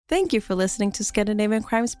Thank you for listening to Scandinavian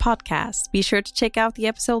Crimes Podcast. Be sure to check out the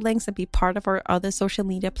episode links and be part of our other social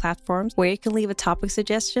media platforms where you can leave a topic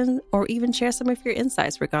suggestion or even share some of your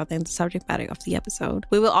insights regarding the subject matter of the episode.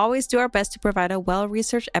 We will always do our best to provide a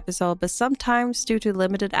well-researched episode, but sometimes due to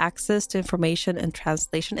limited access to information and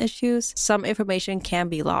translation issues, some information can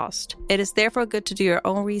be lost. It is therefore good to do your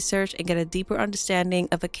own research and get a deeper understanding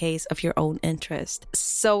of a case of your own interest.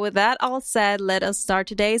 So with that all said, let us start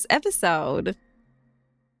today's episode.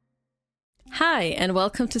 Hi, and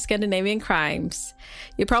welcome to Scandinavian Crimes.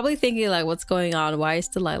 You're probably thinking, like, what's going on? Why is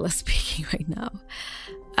Delilah speaking right now?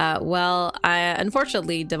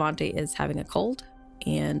 Unfortunately, Devante is having a cold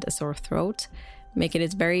and a sore throat, making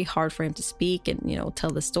it very hard for him to speak and, tell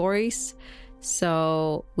the stories.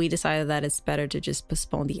 So we decided that it's better to just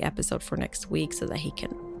postpone the episode for next week so that he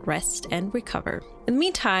can rest and recover. In the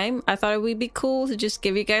meantime, I thought it would be cool to just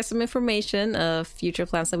give you guys some information of future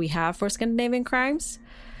plans that we have for Scandinavian Crimes.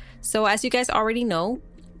 So as you guys already know,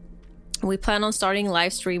 we plan on starting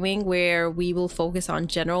live streaming where we will focus on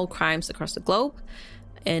general crimes across the globe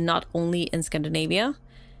and not only in Scandinavia.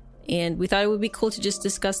 And we thought it would be cool to just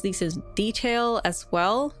discuss these in detail as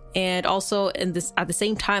well. And also at the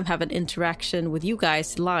same time have an interaction with you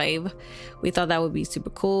guys live. We thought that would be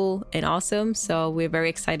super cool and awesome. So we're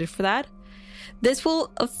very excited for that. This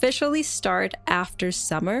will officially start after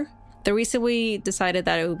summer. The reason we decided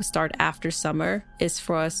that it would start after summer is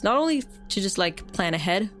for us not only to just plan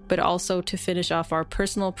ahead, but also to finish off our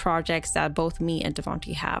personal projects that both me and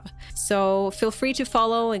Devante have. So feel free to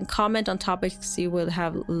follow and comment on topics you would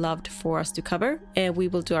have loved for us to cover, and we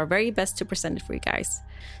will do our very best to present it for you guys.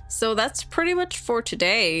 So that's pretty much for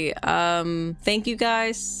today. Thank you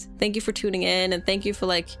guys. Thank you for tuning in, and thank you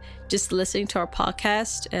for just listening to our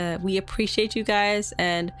podcast. We appreciate you guys,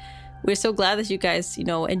 and we're so glad that you guys,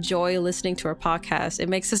 enjoy listening to our podcast. It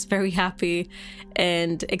makes us very happy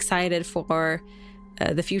and excited for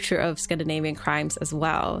the future of Scandinavian crimes as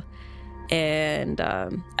well. And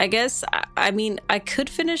I guess, I could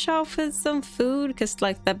finish off with some food because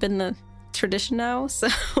that's been the tradition now. So,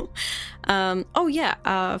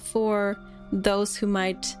 for those who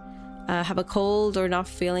might have a cold or not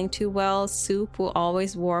feeling too well, soup will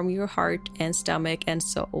always warm your heart and stomach and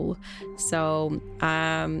soul. So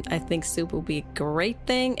I think soup will be a great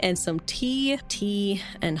thing, and some tea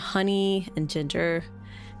and honey and ginger,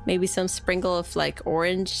 maybe some sprinkle of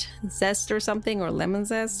orange zest or something, or lemon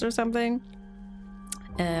zest or something.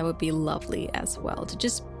 Would be lovely as well to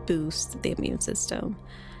just boost the immune system.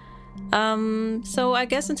 So I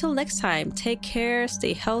guess until next time, take care,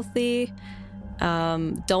 stay healthy.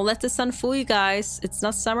 Don't let the sun fool you guys. It's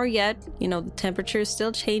not summer yet. The temperature is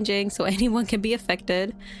still changing, so anyone can be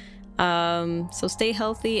affected. So stay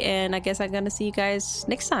healthy, and I guess I'm gonna see you guys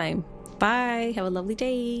next time. Bye. Have a lovely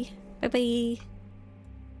day. Bye bye.